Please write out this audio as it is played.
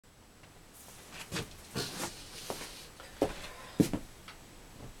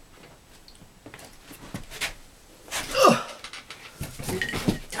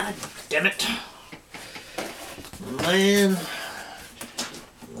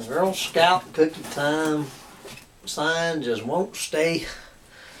The Girl Scout cookie time sign just won't stay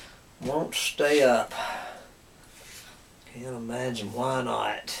up. Can't imagine why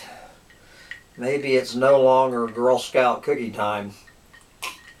not. Maybe it's no longer Girl Scout cookie time.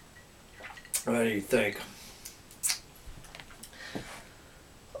 What do you think?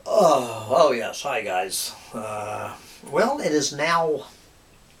 Oh yes, hi guys. Well, it is now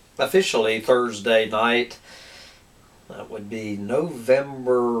officially Thursday night. That would be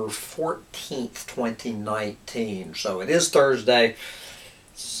November 14th, 2019. So it is Thursday.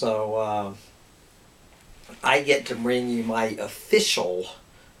 So I get to bring you my official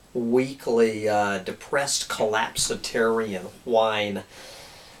weekly Depressed Collapsitarian whine.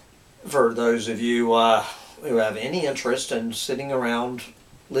 For those of you who have any interest in sitting around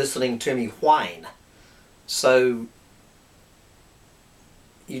listening to me whine. So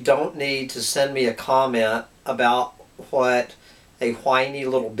you don't need to send me a comment about what a whiny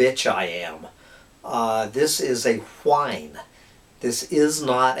little bitch I am. This is a whine. This is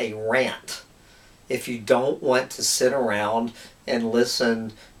not a rant. If you don't want to sit around and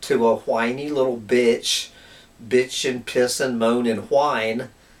listen to a whiny little bitch and piss and moan and whine,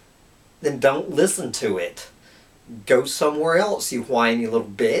 then don't listen to it. Go somewhere else, you whiny little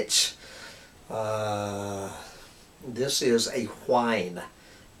bitch. This is a whine,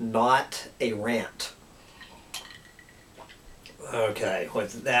 not a rant. Okay,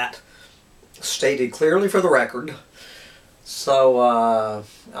 with that stated clearly for the record. So,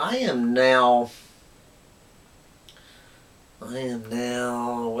 I am now,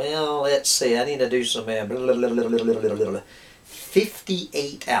 well, let's see, I need to do some,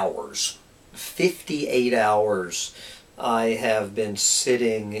 58 hours. 58 hours I have been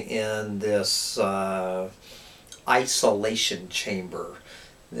sitting in this isolation chamber.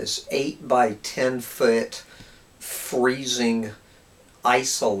 This 8 by 10 foot freezing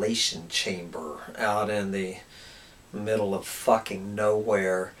isolation chamber out in the middle of fucking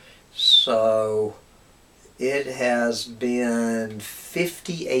nowhere. So it has been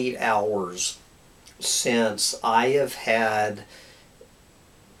 58 hours since I have had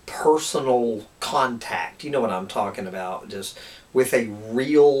personal contact, you know what I'm talking about, just with a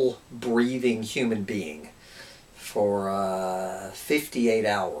real breathing human being. For 58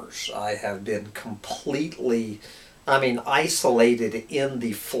 hours I have been completely, isolated in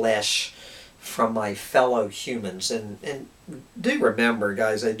the flesh from my fellow humans. And do remember,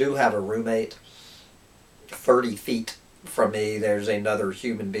 guys, I do have a roommate 30 feet from me. There's another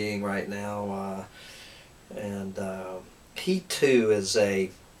human being right now, and he too is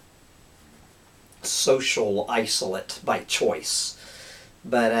a social isolate by choice.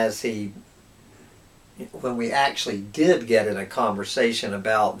 But when we actually did get in a conversation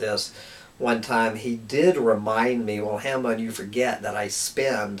about this one time, he did remind me, well, Hammond, you forget that I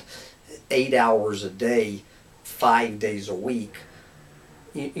spend 8 hours a day, 5 days a week,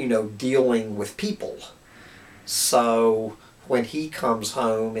 dealing with people. So when he comes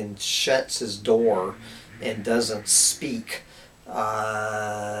home and shuts his door and doesn't speak,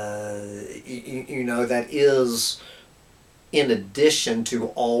 that is in addition to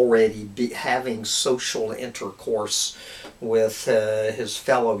already having social intercourse with his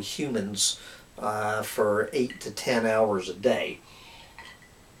fellow humans for 8 to 10 hours a day.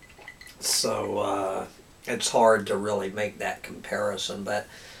 So it's hard to really make that comparison. But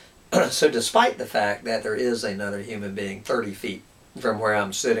so despite the fact that there is another human being 30 feet from where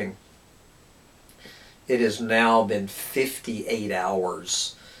I'm sitting, it has now been 58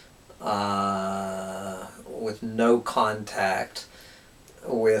 hours with no contact,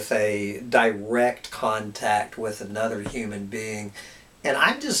 with a direct contact with another human being. And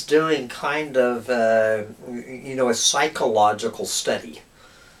I'm just doing kind of, a psychological study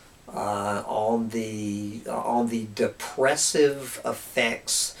on the depressive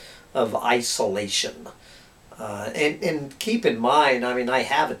effects of isolation. And keep in mind, I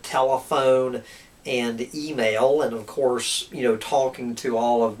have a telephone and email, and of course, talking to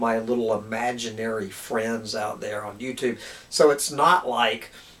all of my little imaginary friends out there on YouTube. So it's not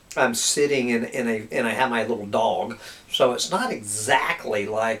like I'm sitting and I have my little dog. So it's not exactly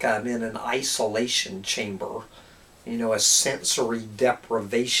like I'm in an isolation chamber, a sensory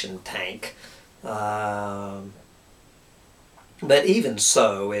deprivation tank. But even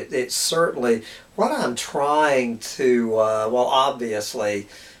so, it's certainly what I'm trying to, obviously,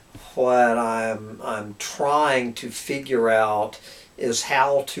 what I'm trying to figure out is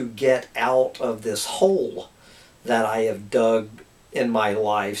how to get out of this hole that I have dug in my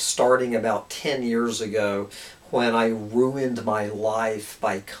life starting about 10 years ago, when I ruined my life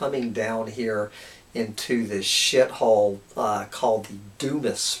by coming down here into this shithole called the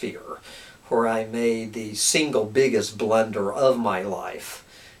doomosphere, where I made the single biggest blunder of my life,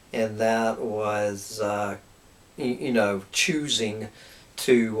 and that was choosing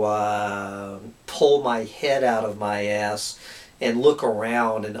to pull my head out of my ass and look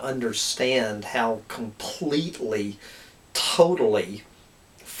around and understand how completely, totally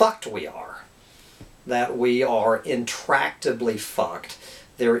fucked we are. That we are intractably fucked.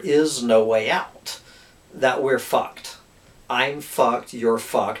 There is no way out. That we're fucked. I'm fucked, you're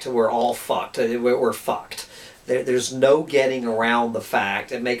fucked, we're all fucked. We're fucked. There's no getting around the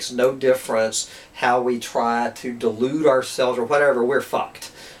fact. It makes no difference how we try to delude ourselves or whatever. We're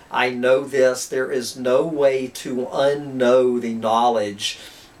fucked. I know this. There is no way to unknow the knowledge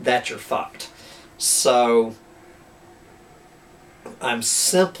that you're fucked. So I'm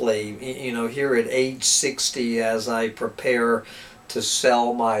simply, here at age 60, as I prepare to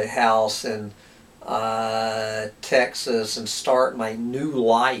sell my house in Texas and start my new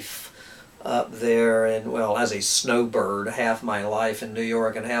life up there, and well, as a snowbird, half my life in New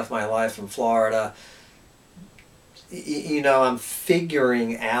York and half my life in Florida, I'm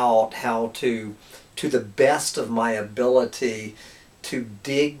figuring out how to the best of my ability, to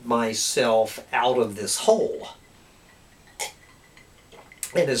dig myself out of this hole.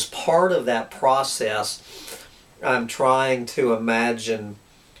 And as part of that process, I'm trying to imagine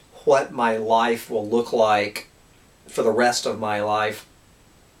what my life will look like for the rest of my life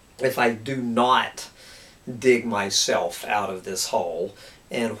if I do not dig myself out of this hole.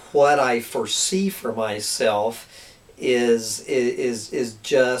 And what I foresee for myself is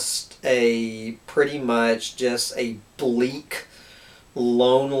just pretty much just a bleak,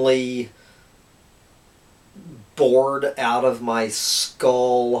 lonely, bored out of my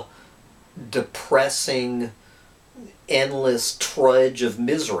skull, depressing, endless trudge of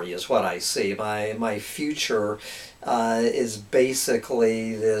misery is what I see. My future is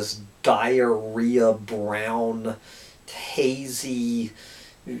basically this diarrhea brown, hazy,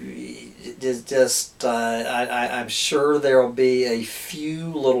 I'm sure there will be a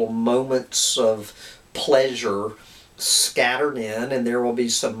few little moments of pleasure scattered in, and there will be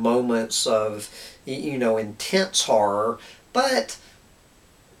some moments of intense horror, but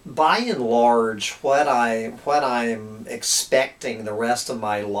by and large, what I'm expecting the rest of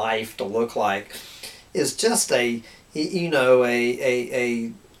my life to look like is just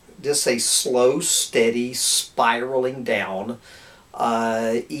just a slow, steady spiraling down.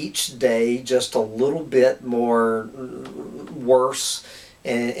 Each day, just a little bit more worse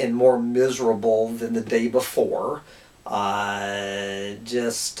and more miserable than the day before.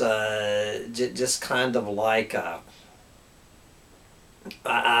 Just kind of like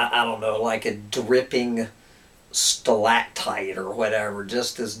I don't know, like a dripping stalactite or whatever.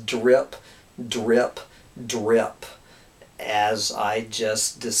 Just this drip, drip, drip as I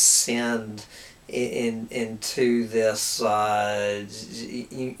just descend into this,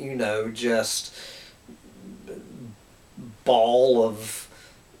 just ball of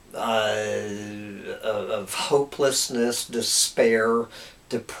hopelessness, despair,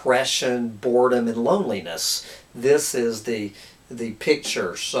 depression, boredom, and loneliness. This is the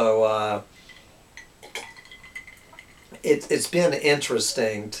picture. So it's been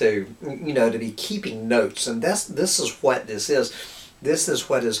interesting to to be keeping notes, and this is what this is. This is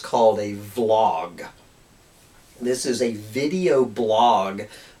what is called a vlog. This is a video blog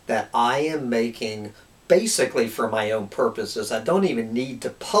that I am making basically for my own purposes. I don't even need to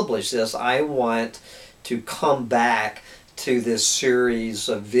publish this. I want to come back to this series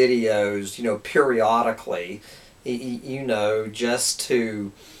of videos, periodically, just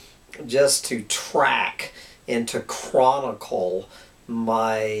to track and to chronicle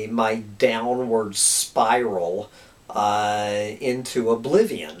my downward spiral into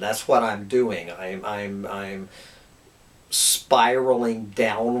oblivion. That's what I'm doing. I'm spiraling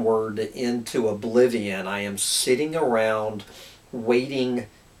downward into oblivion. I am sitting around waiting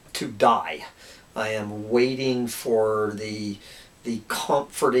to die. I am waiting for the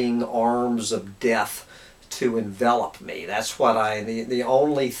comforting arms of death to envelop me. That's what the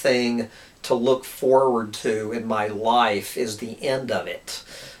only thing to look forward to in my life is the end of it.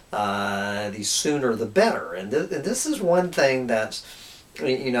 The sooner the better. And this is one thing that's,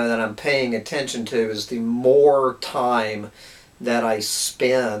 that I'm paying attention to, is the more time that I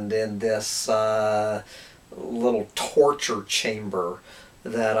spend in this little torture chamber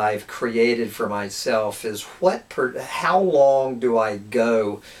that I've created for myself, is how long do I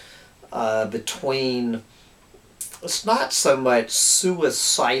go between, it's not so much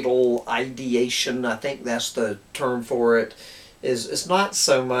suicidal ideation, I think that's the term for it, is it's not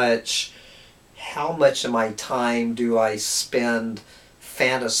so much how much of my time do I spend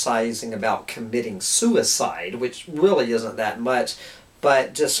fantasizing about committing suicide, which really isn't that much,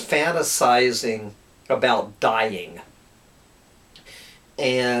 but just fantasizing about dying.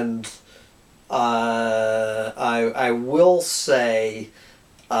 And I will say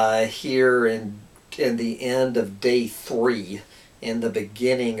here in the end of day 3, in the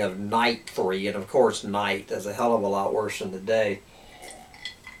beginning of night 3, and of course night is a hell of a lot worse than the day,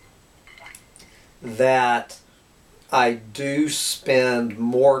 that I do spend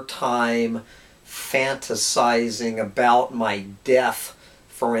more time fantasizing about my death,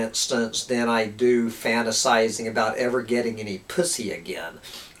 for instance, than I do fantasizing about ever getting any pussy again.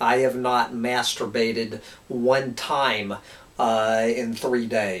 I have not masturbated one time in 3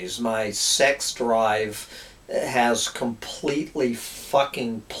 days. My sex drive has completely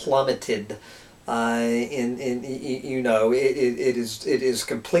fucking plummeted. You know, it is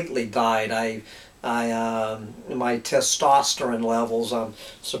completely died. My testosterone levels, I'm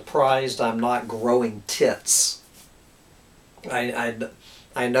surprised I'm not growing tits. I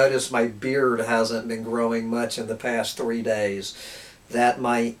notice my beard hasn't been growing much in the past 3 days. That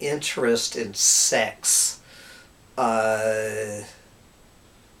my interest in sex, you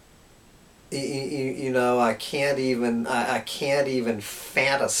know, I can't even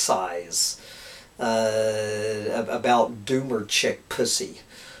fantasize about doomer chick pussy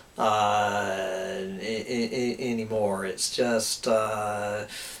anymore. It's just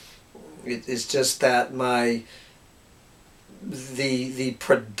it's just that the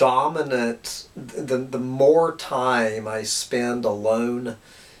predominant, the more time I spend alone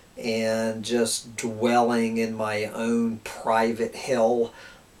and just dwelling in my own private hell,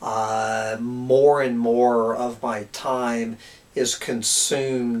 more and more of my time is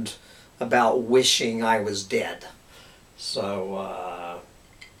consumed about wishing I was dead. So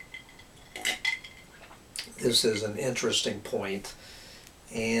this is an interesting point.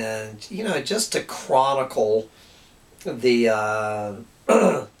 And, you know, just to chronicle the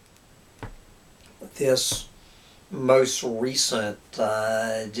this most recent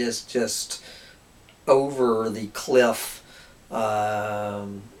just over the cliff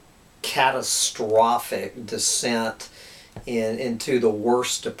catastrophic descent into the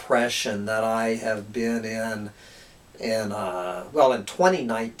worst depression that I have been in well, in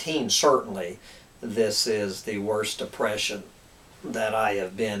 2019 certainly. This is the worst depression that I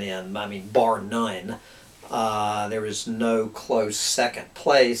have been in. I mean, bar none. There is no close second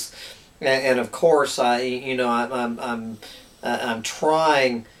place, and of course, I'm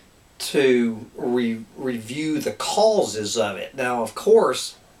trying to review the causes of it. Now, of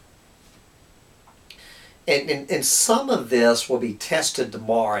course, and some of this will be tested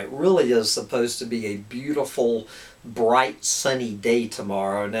tomorrow. It really is supposed to be a beautiful, bright, sunny day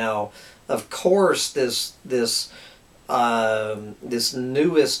tomorrow. Now, of course, this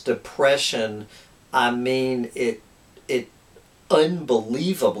newest depression, I mean, it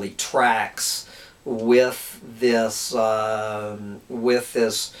unbelievably tracks with this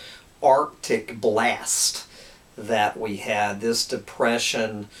Arctic blast that we had. This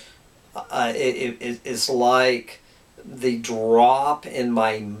depression, it's like the drop in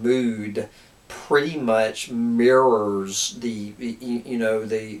my mood pretty much mirrors the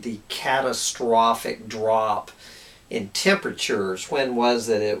catastrophic drop in temperatures. When was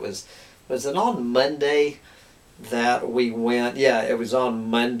it? It was it on Monday that we went? Yeah, it was on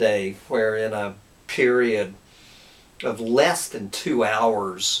Monday, where in a period of less than 2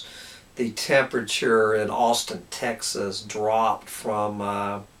 hours, the temperature in Austin, Texas dropped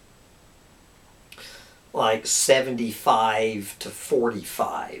from like 75 to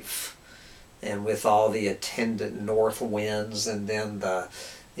 45. And with all the attendant north winds, and then the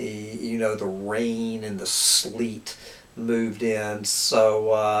rain and the sleet moved in.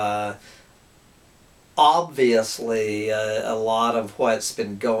 So obviously a lot of what's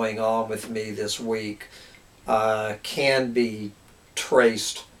been going on with me this week can be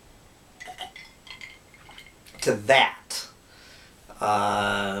traced to that.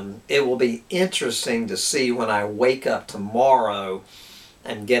 It will be interesting to see when I wake up tomorrow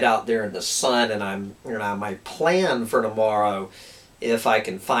and get out there in the sun, and my plan for tomorrow, if I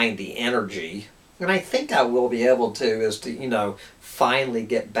can find the energy, and I think I will be able to, is to, finally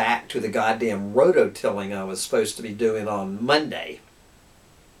get back to the goddamn rototilling I was supposed to be doing on Monday.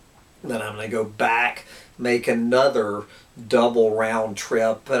 Then I'm going to go back, make another double round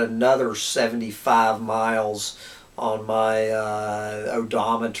trip, put another 75 miles on my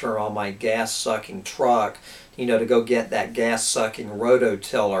odometer on my gas-sucking truck, to go get that gas-sucking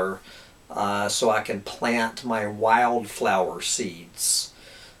rototiller so I can plant my wildflower seeds.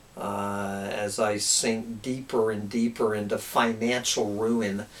 as I sink deeper and deeper into financial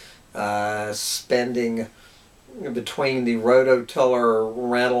ruin, spending between the rototiller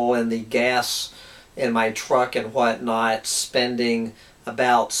rental and the gas in my truck and whatnot, spending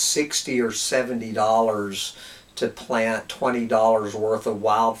about $60 or $70 to plant $20 worth of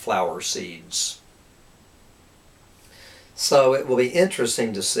wildflower seeds. So it will be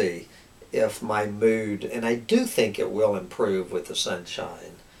interesting to see if my mood, and I do think it will improve with the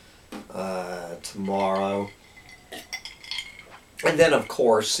sunshine tomorrow. And then, of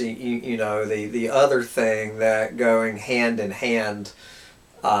course, you know, the other thing that going hand in hand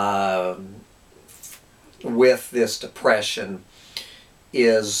with this depression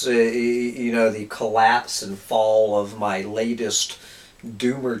is, you know, the collapse and fall of my latest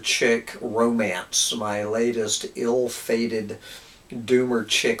doomer chick romance, my latest ill-fated doomer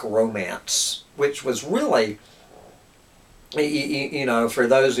chick romance, which was really, you know, for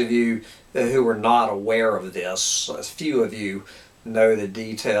those of you who are not aware of this, a few of you know the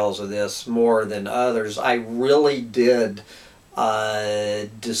details of this more than others. I really did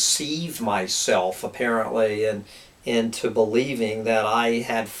deceive myself, apparently, and into believing that I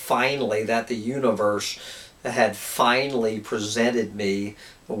had finally, that the universe had finally presented me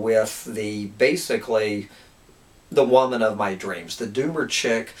with basically the woman of my dreams, the doomer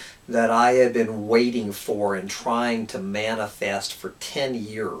chick that I had been waiting for and trying to manifest for 10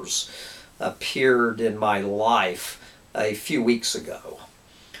 years, appeared in my life a few weeks ago.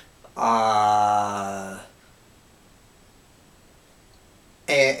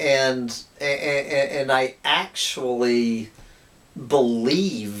 And I actually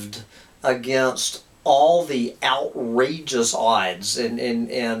believed against all the outrageous odds, and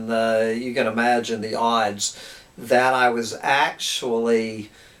you can imagine the odds, that I was actually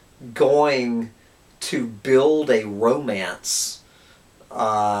going to build a romance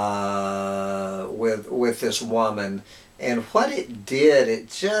with this woman. And what it did, it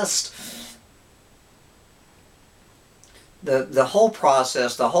just, the whole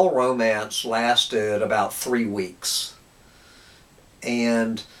process, the whole romance lasted about 3 weeks.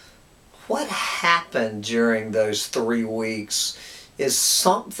 And what happened during those 3 weeks is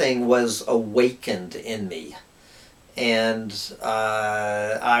something was awakened in me. And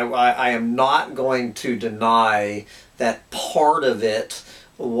I am not going to deny that part of it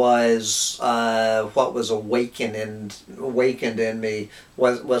was what was awakened in me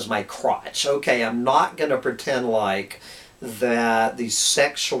was my crotch. Okay, I'm not going to pretend like that the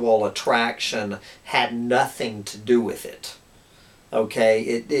sexual attraction had nothing to do with it. Okay,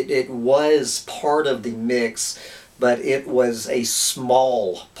 it was part of the mix, but it was a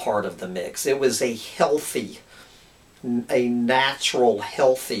small part of the mix. It was a healthy, a natural,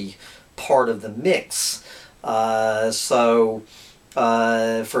 healthy part of the mix. So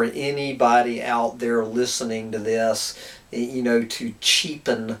for anybody out there listening to this, you know, to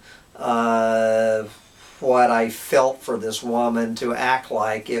cheapen what I felt for this woman, to act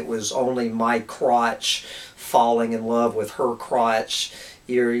like it was only my crotch falling in love with her crotch,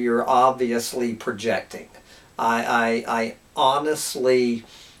 you're obviously projecting. I honestly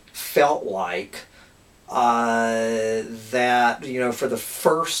felt like that, you know, for the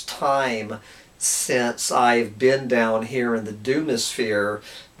first time since I've been down here in the Doomosphere,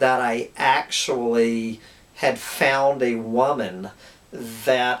 that I actually had found a woman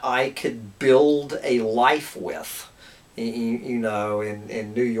that I could build a life with, you know,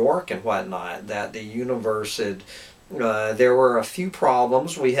 in New York and whatnot. That the universe had, there were a few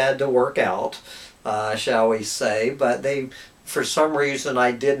problems we had to work out, shall we say, but they, for some reason,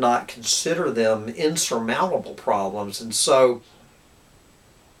 I did not consider them insurmountable problems. And so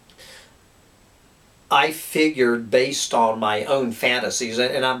I figured, based on my own fantasies,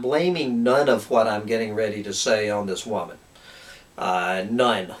 and I'm blaming none of what I'm getting ready to say on this woman.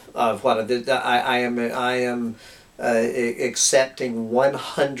 None of what I am accepting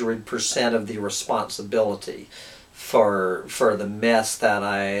 100% of the responsibility for the mess that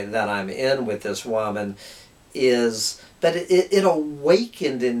I'm in with this woman. Is that it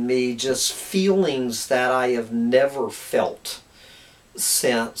awakened in me just feelings that I have never felt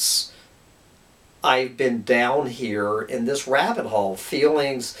since I've been down here in this rabbit hole.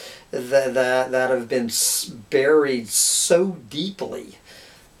 Feelings that have been buried so deeply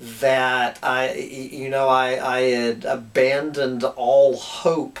that I had abandoned all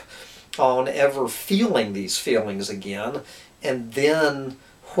hope on ever feeling these feelings again. And then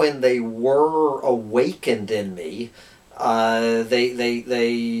when they were awakened in me, they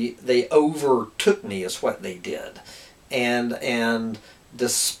overtook me, is what they did. And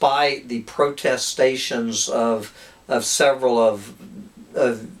despite the protestations of several of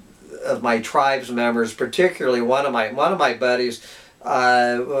of my tribes members, particularly one of my buddies,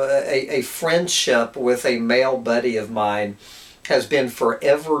 a friendship with a male buddy of mine has been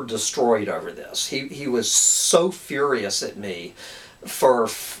forever destroyed over this. He was so furious at me for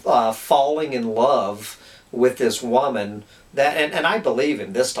falling in love with this woman that, and I believe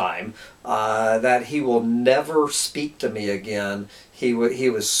him this time, that he will never speak to me again. He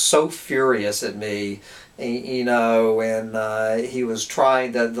was so furious at me, you know, and he was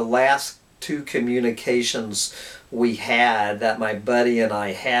trying, the last two communications we had, that my buddy and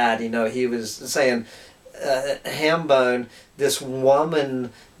I had, you know, he was saying, Hambone, this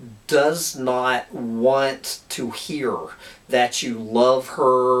woman does not want to hear that you love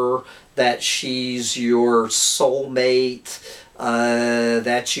her, that she's your soulmate,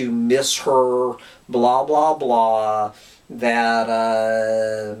 that you miss her, blah, blah, blah, that,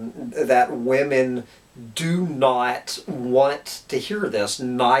 that women do not want to hear this.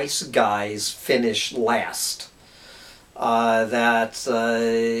 Nice guys finish last. That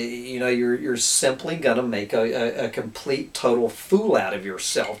you know, you're simply going to make a complete total fool out of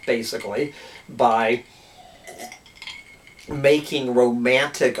yourself, basically, by making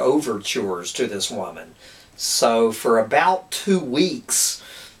romantic overtures to this woman. So for about 2 weeks,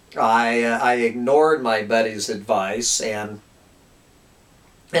 I ignored my buddy's advice, and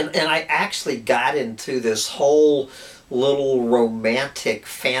I actually got into this whole little romantic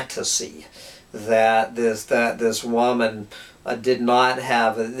fantasy that this woman did not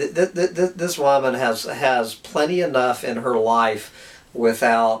have. This woman has plenty enough in her life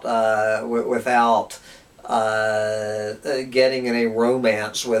without getting in a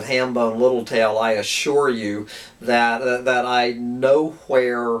romance with Hambone Littletail. I assure you that I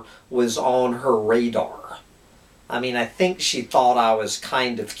nowhere was on her radar. I mean, I think she thought I was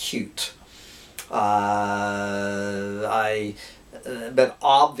kind of cute. But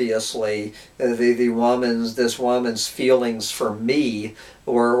obviously, this woman's feelings for me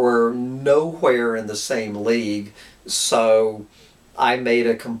were nowhere in the same league. So I made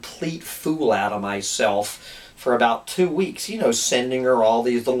a complete fool out of myself for about 2 weeks. You know, sending her all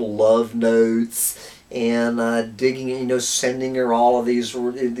these little love notes and digging, you know, sending her all of these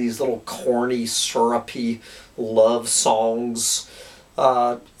little corny, syrupy love songs.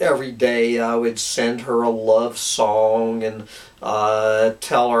 Every day I would send her a love song and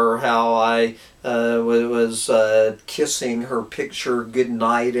tell her how I was kissing her picture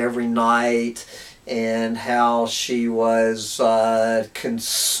goodnight every night, and how she was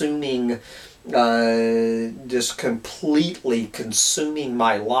consuming, just completely consuming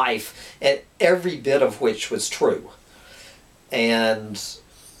my life, and every bit of which was true. And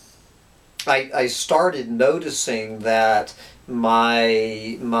I started noticing that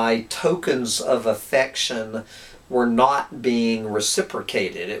my tokens of affection were not being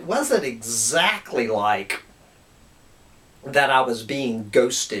reciprocated. It wasn't exactly like that I was being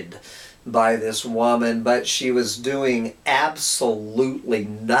ghosted by this woman, but she was doing absolutely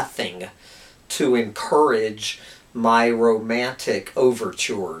nothing to encourage my romantic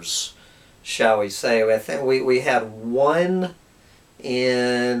overtures, shall we say. I think we had one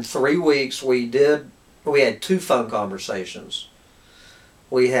in 3 weeks. We had 2 phone conversations.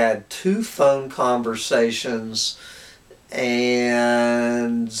 We had 2 phone conversations,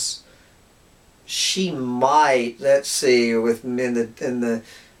 and she might, let's see, with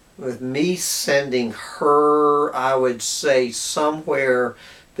me sending her, I would say somewhere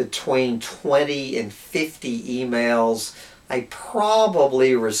between 20 and 50 emails, I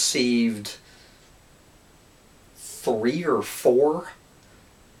probably received 3 or 4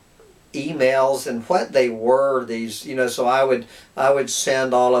 emails. And what they were, these, you know, so I would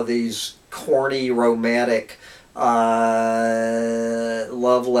send all of these corny romantic love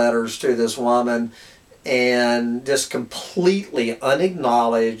letters to this woman, and just completely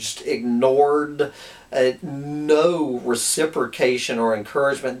unacknowledged, ignored, no reciprocation or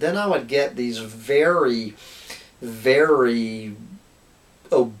encouragement. Then I would get these very, very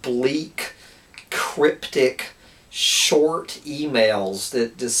oblique, cryptic, short emails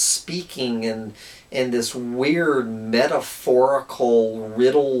that just speaking in this weird metaphorical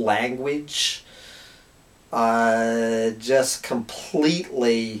riddle language, just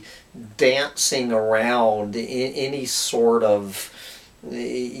completely dancing around in any sort of,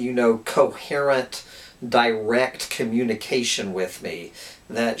 you know, coherent, direct communication with me,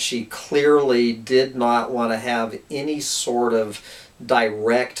 that she clearly did not want to have any sort of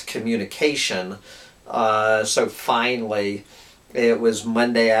direct communication. So finally, it was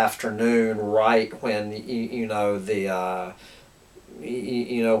Monday afternoon, right when you know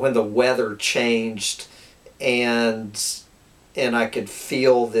when the weather changed, and and I could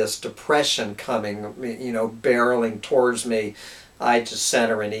feel this depression coming, barreling towards me, I just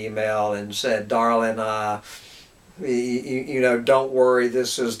sent her an email and said, "Darling, don't worry.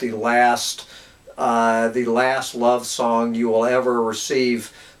 This is the last love song you will ever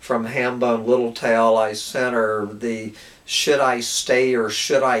receive from Hambone Littletail." I sent her the "Should I Stay or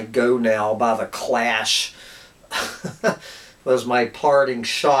Should I Go Now" by The Clash. Was my parting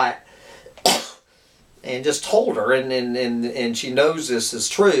shot. And just told her, and she knows this is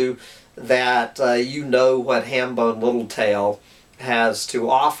true, that you know what Hambone Littletail has to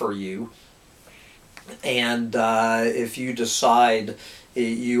offer you. And if you decide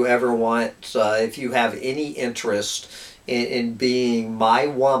you ever want, if you have any interest in being my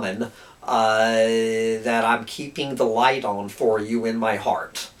woman, that I'm keeping the light on for you in my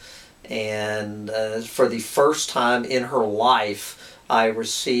heart. And for the first time in her life, I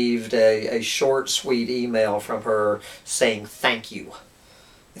received a short, sweet email from her saying, "Thank you.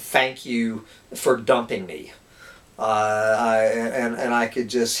 Thank you for dumping me." And I could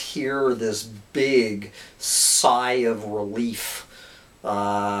just hear this big sigh of relief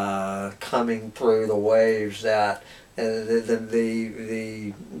coming through the waves, that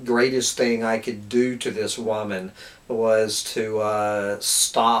the greatest thing I could do to this woman was to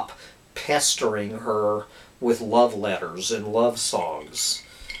stop pestering her with love letters and love songs.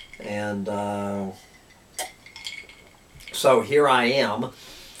 And so here I am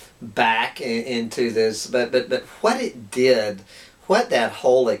back into this, but what it did, what that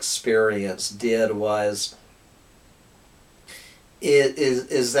whole experience did was,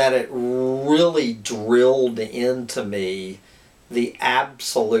 is that it really drilled into me the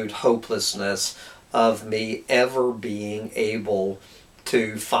absolute hopelessness of me ever being able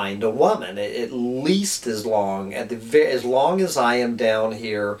to find a woman, at least as long as I am down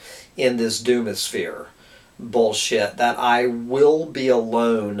here in this doomosphere bullshit, that I will be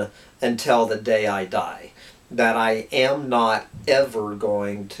alone until the day I die. That I am not ever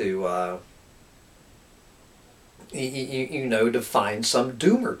going to, to find some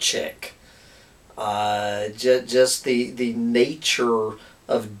doomer chick. Just the nature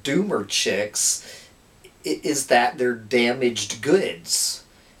of doomer chicks is that they're damaged goods.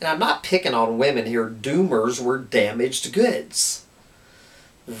 And I'm not picking on women here. Doomers were damaged goods.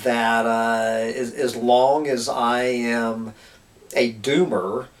 That as long as I am a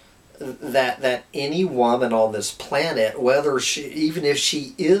doomer, that any woman on this planet, even if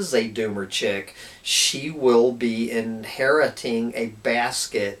she is a doomer chick, she will be inheriting a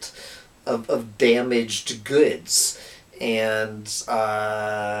basket of damaged goods. And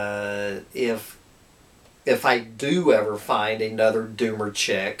if I do ever find another doomer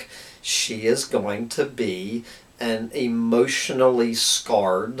chick, she is going to be an emotionally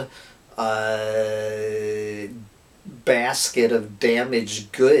scarred basket of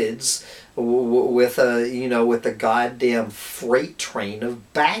damaged goods with a goddamn freight train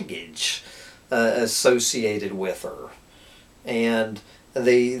of baggage associated with her. And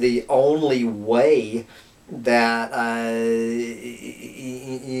the only way that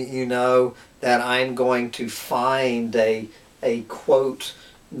that I'm going to find a quote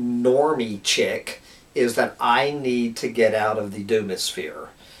normie chick is that I need to get out of the doomosphere.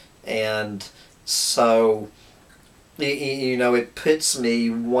 And so it puts me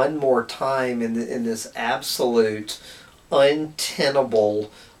one more time in this absolute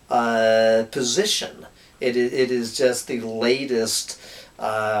untenable position. It is just the latest,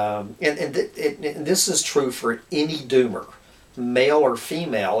 and this is true for any doomer, male or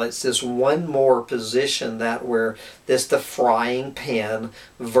female. It's this one more position that where this the frying pan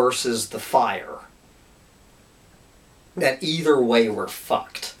versus the fire. That either way we're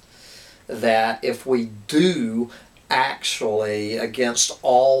fucked. That if we do actually, against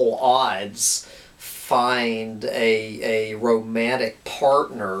all odds, find a romantic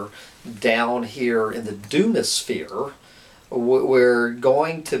partner down here in the doomosphere, we're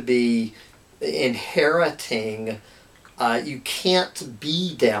going to be inheriting. You can't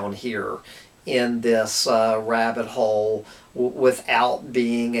be down here in this rabbit hole without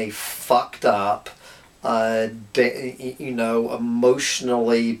being a fucked up,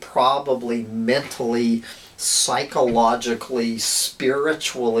 emotionally, probably mentally, psychologically,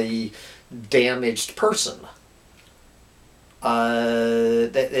 spiritually damaged person.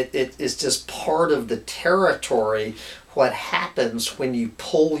 It is just part of the territory. What happens when you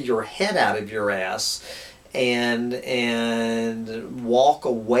pull your head out of your ass and walk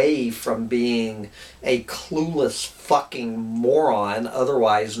away from being a clueless fucking moron,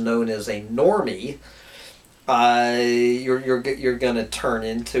 otherwise known as a normie? You're gonna turn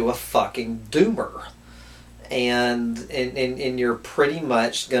into a fucking doomer. and you're pretty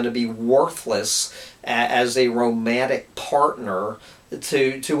much going to be worthless as a romantic partner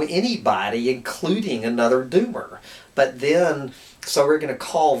to anybody, including another doomer. But then, so we're going to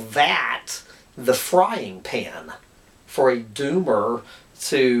call that the frying pan. For a doomer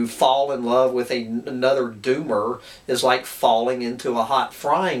to fall in love with another doomer is like falling into a hot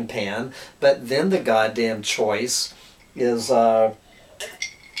frying pan. But then the goddamn choice is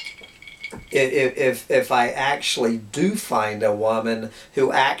if I actually do find a woman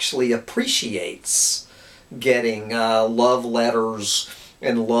who actually appreciates getting love letters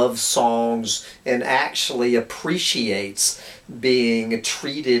and love songs and actually appreciates being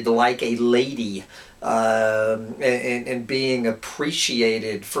treated like a lady, and being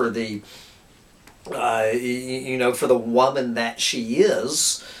appreciated for the for the woman that she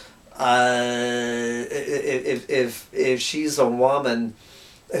is. If she's a woman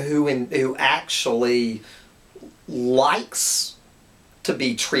who actually likes to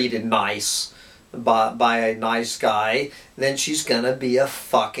be treated nice by a nice guy, then she's gonna be a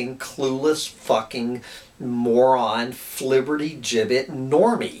fucking clueless fucking moron, flibberty gibbet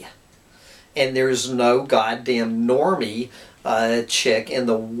normie. And there's no goddamn normie chick in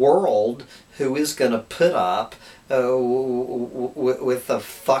the world who is gonna put up with a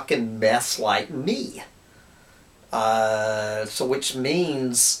fucking mess like me. So which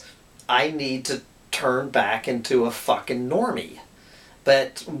means I need to turn back into a fucking normie.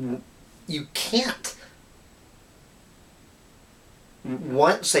 But you can't.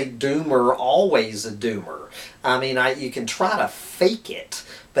 Once a doomer, always a doomer. I mean, you can try to fake it,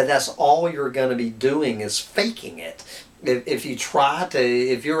 but that's all you're going to be doing is faking it. If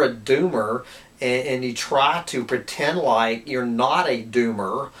you're a doomer and you try to pretend like you're not a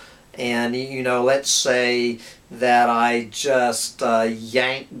doomer, and let's say that I just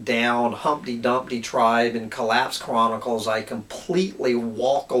yanked down Humpty Dumpty Tribe and Collapse Chronicles, I completely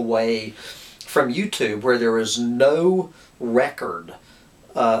walk away from YouTube where there is no record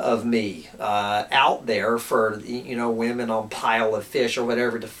of me out there for women on Pile of Fish or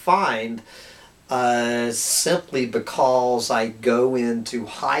whatever to find, simply because I go into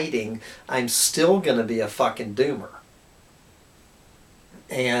hiding. I'm still going to be a fucking doomer.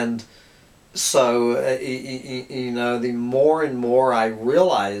 And so, the more and more I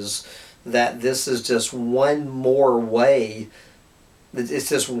realize that this is just one more way, it's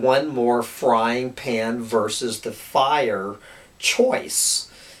just one more frying pan versus the fire choice.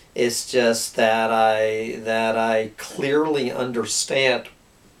 It's just that I clearly understand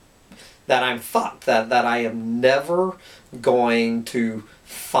that I'm fucked, that I am never going to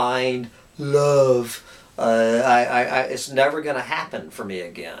find love. It's never going to happen for me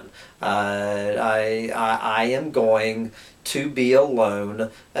again. I am going to be alone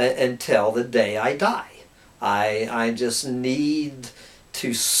until the day I die. I just need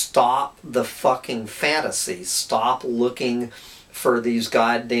to stop the fucking fantasy. Stop looking for these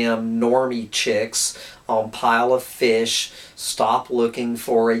goddamn normie chicks on Pile of Fish. Stop looking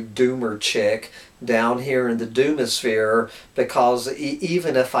for a doomer chick down here in the doomosphere, because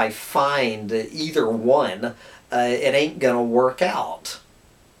even if I find either one, it ain't gonna work out.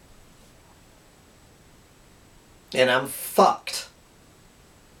 And I'm fucked.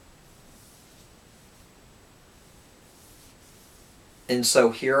 And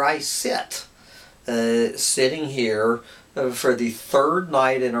so here I sit, sitting here for the third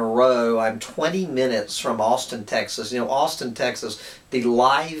night in a row. I'm 20 minutes from Austin, Texas. Austin, Texas, the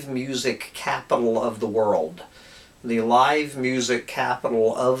live music capital of the world. The live music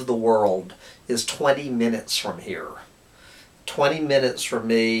capital of the world is 20 minutes from here. 20 minutes from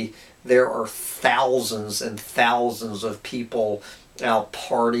me, there are thousands and thousands of people out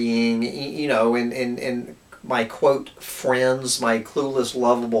partying, and my quote friends, my clueless,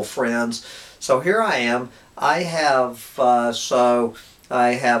 lovable friends. So here I am. I have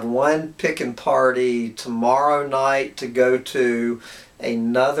one pickin' party tomorrow night to go to,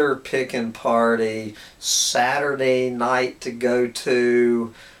 another pickin' party Saturday night to go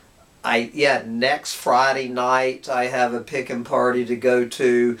to. Next Friday night I have a pickin' party to go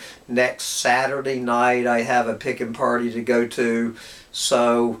to. Next Saturday night I have a pickin' party to go to.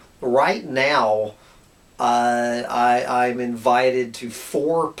 So right now I'm invited to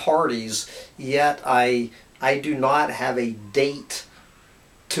 4 parties, yet I do not have a date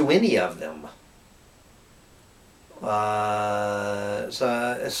to any of them.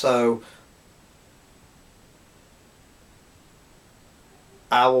 So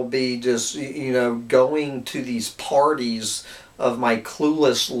I will be just, going to these parties of my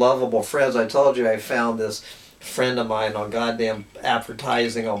clueless, lovable friends. I told you I found this friend of mine on goddamn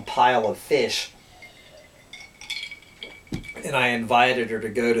advertising on Pile of Fish. and I invited her to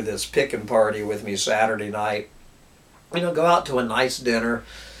go to this picking party with me Saturday night. Go out to a nice dinner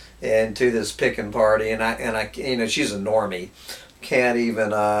and to this picking party, and I she's a normie. Can't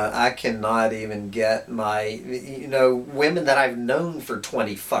even I cannot even get my women that I've known for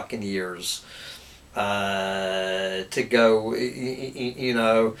 20 fucking years to go,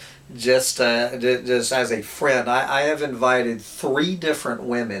 just as a friend. I have invited three different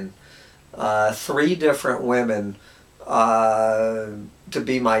women to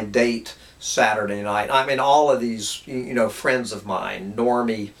be my date Saturday night. I mean, all of these friends of mine,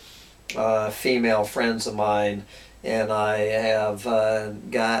 normie female friends of mine, and I have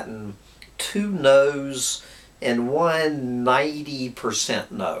gotten 2 no's and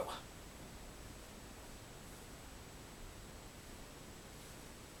 90% no.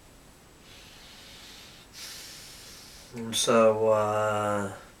 And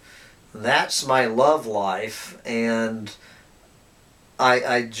so that's my love life, and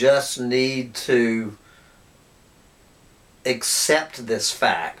I just need to accept this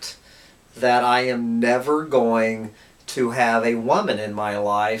fact that I am never going to have a woman in my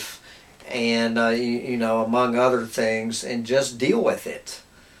life, and among other things, and just deal with it.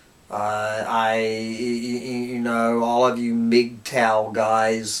 All of you MGTOW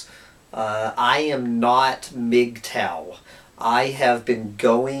guys, I am not MGTOW. I have been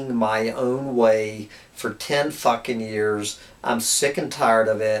going my own way for 10 fucking years. I'm sick and tired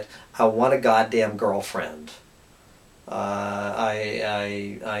of it. I want a goddamn girlfriend.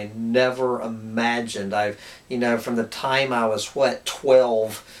 I never imagined. From the time I was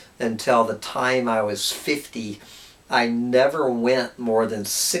 12 until the time I was 50, I never went more than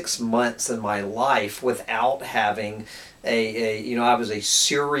 6 months in my life without having I was a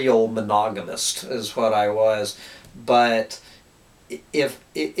serial monogamist is what I was. But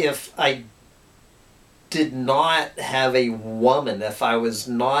if I did not have a woman, if I was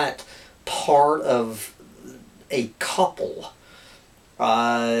not part of a couple,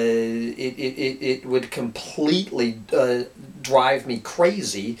 it would completely drive me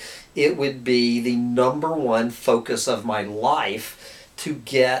crazy. It would be the #1 focus of my life to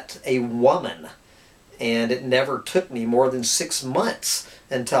get a woman. And it never took me more than 6 months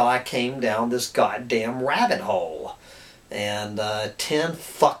until I came down this goddamn rabbit hole. And 10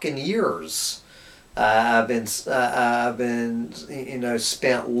 fucking years I've been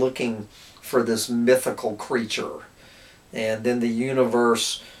spent looking for this mythical creature, and then the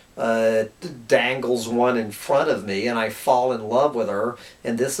universe dangles one in front of me, and I fall in love with her,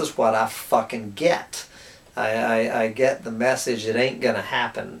 and this is what I fucking get. I get the message, it ain't gonna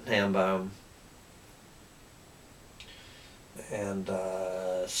happen, Hambone. And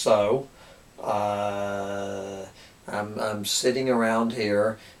so I'm sitting around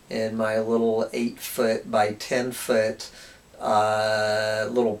here in my little 8-foot by 10-foot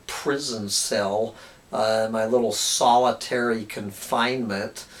little prison cell, my little solitary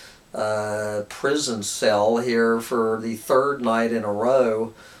confinement prison cell here for the 3rd night in a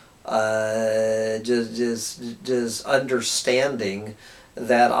row, just understanding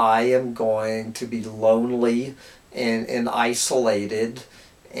that I am going to be lonely and isolated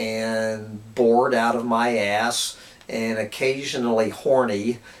and bored out of my ass and occasionally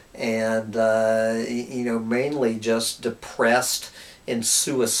horny and mainly just depressed and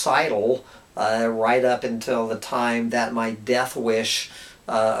suicidal right up until the time that my death wish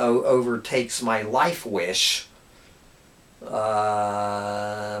overtakes my life wish.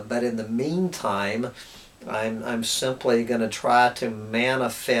 But in the meantime, I'm simply going to try to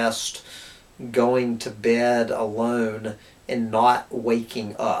manifest going to bed alone and not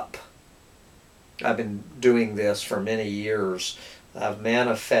waking up. I've been doing this for many years. I've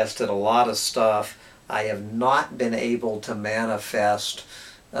manifested a lot of stuff. I have not been able to manifest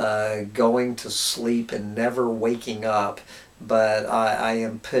going to sleep and never waking up, but I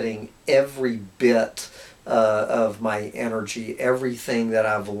am putting every bit of my energy, everything that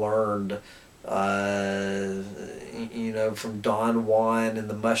I've learned, from Don Juan and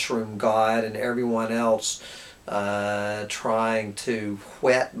the Mushroom God and everyone else, trying to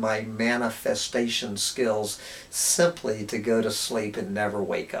whet my manifestation skills simply to go to sleep and never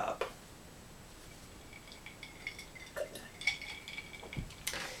wake up.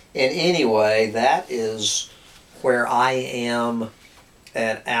 And anyway, that is where I am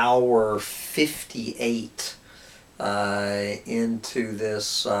at hour 58 into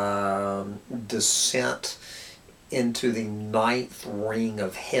this descent into the 9th ring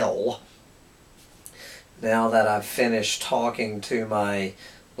of hell. Now that I've finished talking to my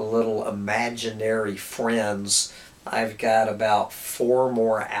little imaginary friends, I've got about 4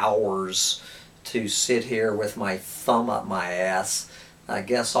 more hours to sit here with my thumb up my ass. I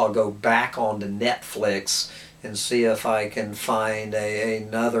guess I'll go back onto Netflix and see if I can find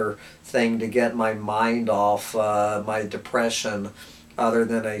another thing to get my mind off my depression other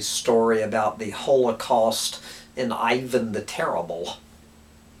than a story about the Holocaust and Ivan the Terrible.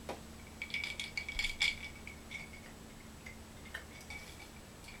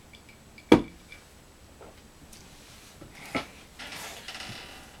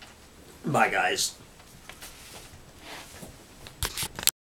 Bye, guys.